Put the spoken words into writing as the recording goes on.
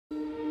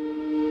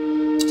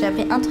J'ai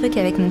appris un truc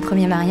avec mon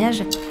premier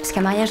mariage, parce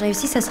qu'un mariage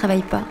réussi, ça se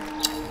réveille pas.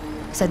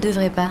 Ça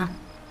devrait pas.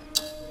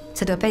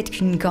 Ça doit pas être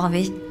qu'une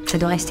corvée. Ça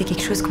doit rester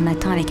quelque chose qu'on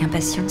attend avec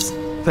impatience.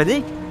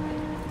 Fadi?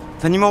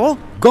 Fanny Moreau?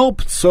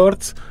 Golpe de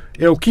Sorte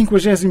é o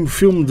 50º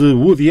filme de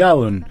Woody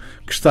Allen,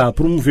 que está a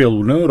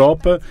promovê-lo na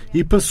Europa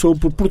e passou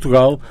por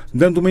Portugal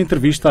dando uma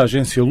entrevista à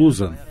agência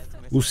Lusa.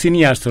 O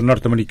cineasta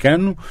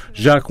norte-americano,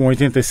 já com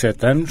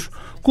 87 anos,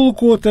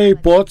 colocou até a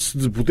hipótese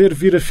de poder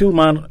vir a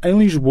filmar em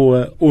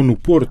Lisboa ou no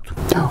Porto.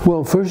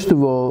 Well, first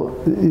of all,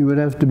 you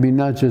would have to be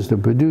not just a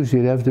producer,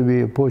 you'd have to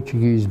be a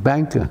Portuguese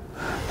banker.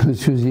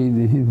 Because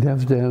you'd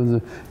have to have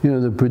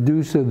the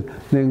producer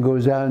then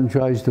goes out and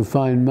tries to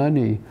find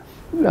money.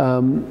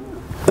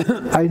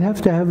 I'd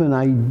have to have an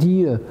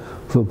idea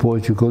for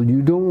Portugal.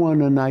 You don't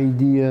want an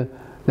idea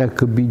that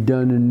could be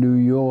done in New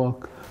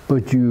York,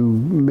 but you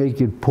make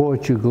it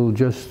Portugal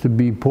just to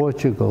be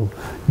Portugal.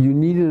 You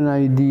need an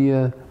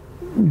idea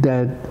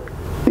that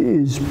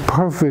is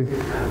perfect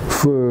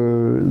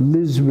for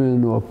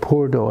Lisbon or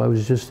Porto. I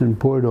was just in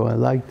Porto, I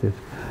liked it.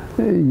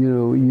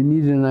 You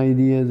need an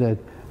idea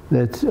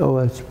that's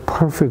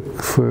perfect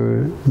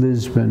for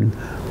Lisbon,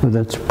 or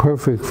that's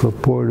perfect for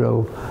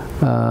Porto.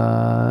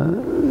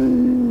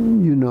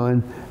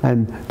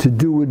 And to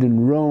do it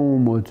in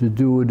Rome or to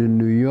do it in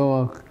New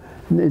York,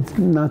 it's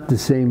not the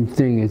same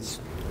thing. It's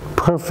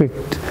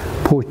perfect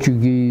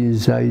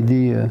Portuguese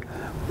idea.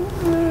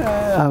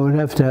 I would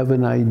have to have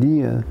an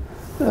idea,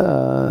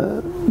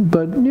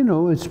 but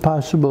it's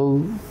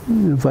possible.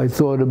 If I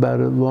thought about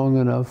it long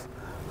enough,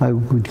 I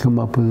would come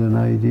up with an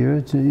idea.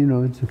 It's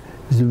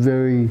a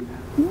very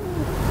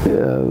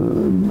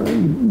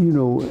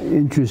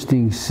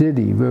interesting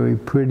city, very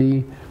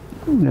pretty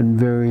and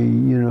very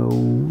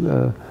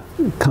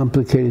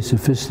complicated,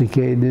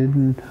 sophisticated,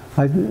 and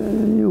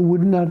it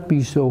would not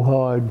be so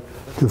hard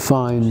to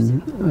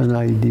find an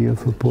idea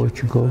for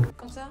Portugal.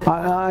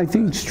 I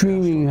think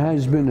streaming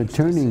has been a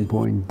turning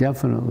point,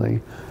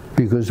 definitely,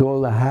 because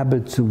all the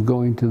habits of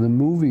going to the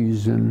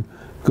movies and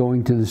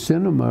going to the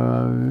cinema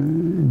are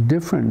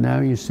different. Now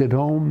you sit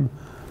home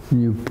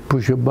and you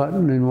push a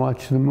button and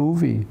watch the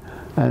movie,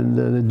 and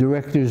the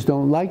directors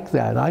don't like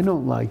that. I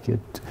don't like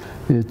it.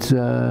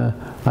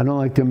 I don't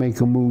like to make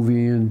a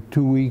movie in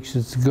 2 weeks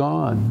it's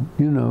gone,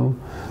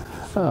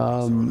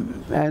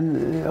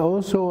 and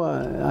also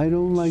I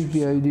don't like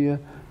the idea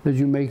that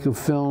you make a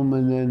film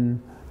and then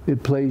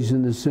it plays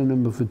in the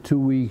cinema for 2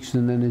 weeks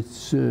and then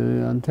it's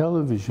on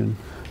television.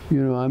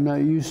 I'm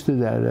not used to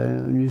that.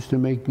 I'm used to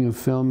making a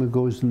film that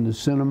goes in the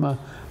cinema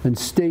and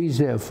stays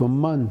there for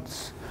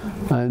months,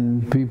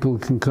 and people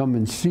can come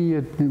and see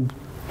it.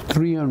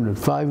 300,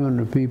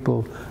 500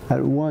 people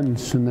at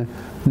once, and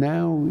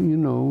now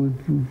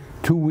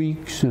 2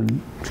 weeks and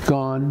it's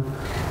gone.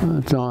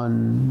 It's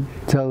on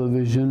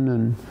television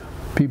and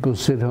people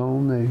sit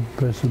home, they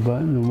press a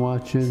button and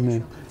watch it,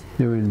 and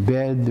they're in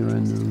bed, they're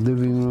in the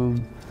living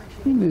room.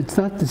 It's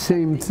not the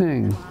same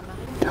thing.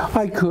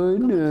 I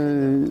could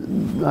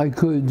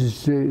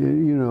say,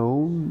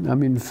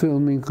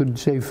 filming could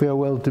say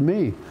farewell to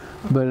me,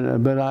 but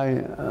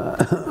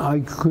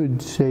I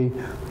could say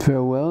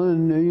farewell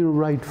and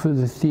write for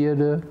the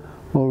theater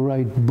or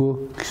write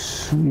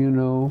books. I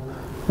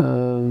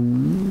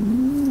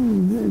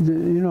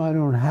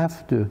don't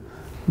have to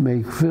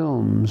make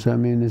films.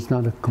 It's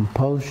not a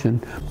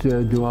compulsion.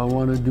 Do I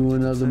want to do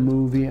another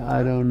movie?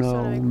 I don't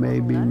know.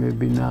 Maybe,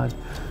 maybe not.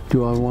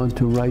 Do I want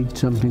to write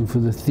something for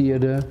the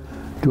theater?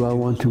 Do I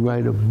want to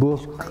write a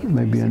book?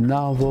 Maybe a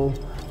novel?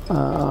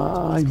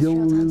 I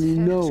don't really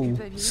know.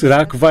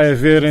 Será que vai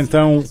haver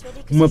então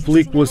uma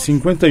película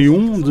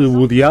 51 de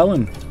Woody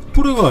Allen?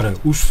 Por agora,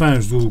 os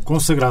fãs do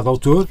consagrado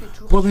autor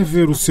podem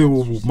ver o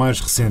seu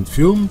mais recente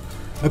filme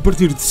a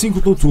partir de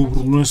 5 de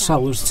outubro nas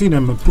salas de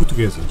cinema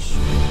portuguesas.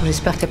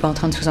 J'espère que t'es pas en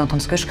train de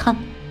sous-entendre ce que je crains.